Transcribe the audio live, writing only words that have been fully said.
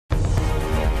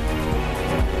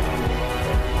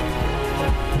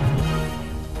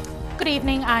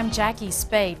evening, I'm Jackie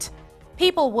Spate.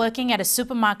 People working at a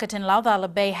supermarket in Laucala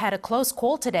Bay had a close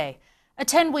call today. A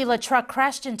 10-wheeler truck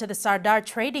crashed into the Sardar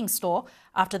trading store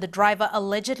after the driver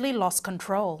allegedly lost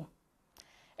control.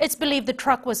 It's believed the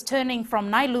truck was turning from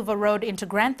Nailuva Road into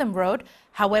Grantham Road.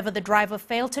 However, the driver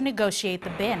failed to negotiate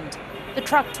the bend. The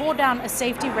truck tore down a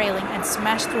safety railing and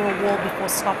smashed through a wall before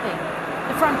stopping.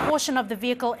 The front portion of the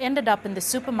vehicle ended up in the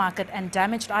supermarket and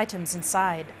damaged items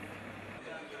inside.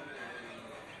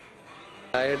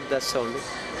 I heard the sound.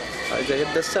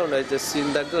 I just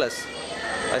seen the glass.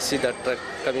 I see the truck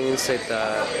coming inside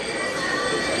the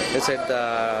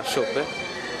shop.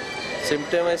 Same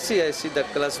time I see the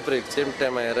glass break. Same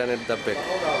time I ran at the back.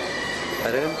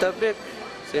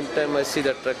 Same time I see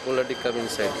the truck already come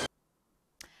inside.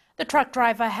 The truck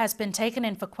driver has been taken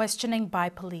in for questioning by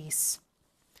police.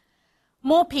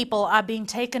 More people are being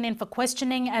taken in for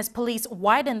questioning as police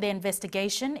widen their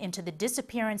investigation into the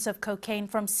disappearance of cocaine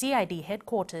from CID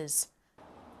headquarters.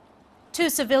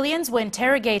 2 civilians were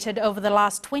interrogated over the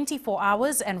last 24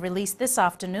 hours and released this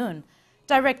afternoon.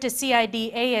 Director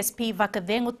CID ASP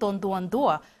Vakadengu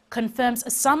Tonduandua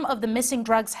confirms some of the missing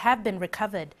drugs have been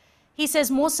recovered. He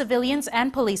says more civilians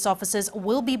and police officers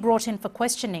will be brought in for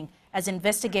questioning as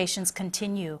investigations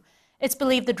continue. It's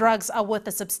believed the drugs are worth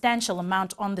a substantial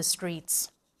amount on the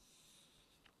streets.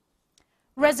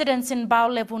 Residents in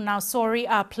Baulevu Nausori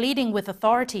are pleading with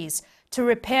authorities to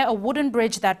repair a wooden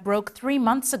bridge that broke 3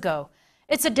 months ago.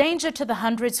 It's a danger to the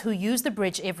hundreds who use the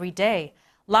bridge every day.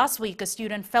 Last week, a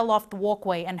student fell off the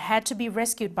walkway and had to be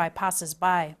rescued by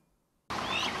passers-by.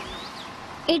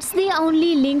 It's the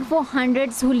only link for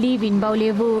hundreds who live in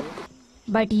Baulevu.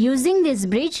 But using this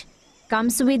bridge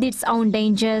comes with its own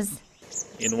dangers.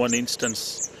 In one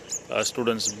instance, a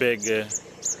student's bag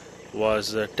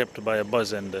was tipped by a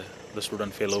bus and the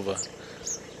student fell over.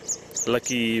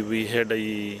 Lucky we had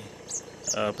a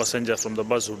passenger from the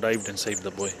bus who dived and saved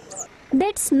the boy.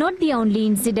 That's not the only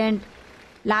incident.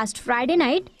 Last Friday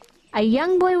night, a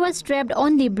young boy was trapped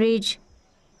on the bridge.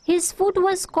 His foot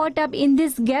was caught up in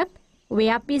this gap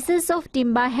where pieces of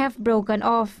timber have broken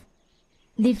off.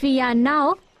 The fear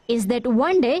now is that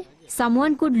one day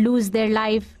someone could lose their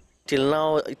life. Till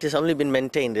now, it has only been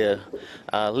maintained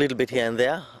a little bit here and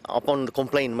there upon the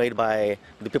complaint made by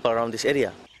the people around this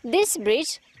area. This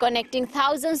bridge, connecting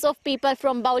thousands of people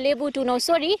from Baulevu to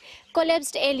Nausori,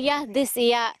 collapsed earlier this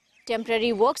year.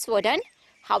 Temporary works were done.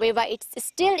 However, it's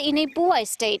still in a poor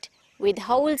state, with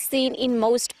holes seen in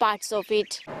most parts of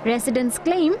it. Residents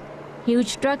claim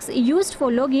huge trucks used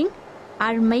for logging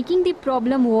are making the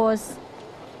problem worse.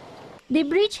 The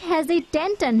bridge has a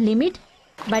 10-ton limit,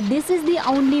 but this is the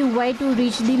only way to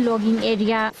reach the logging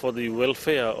area. For the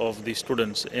welfare of the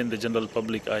students and the general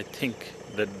public, I think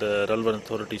that the relevant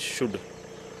authorities should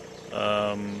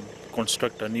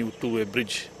construct a new two-way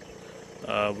bridge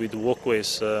with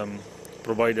walkways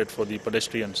provided for the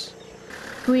pedestrians.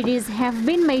 Queries have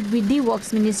been made with the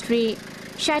Works Ministry.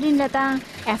 Sharin Lata,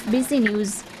 FBC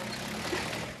News.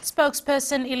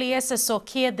 Spokesperson Eliesa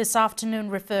Sokir this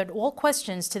afternoon referred all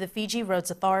questions to the Fiji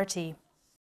Roads Authority.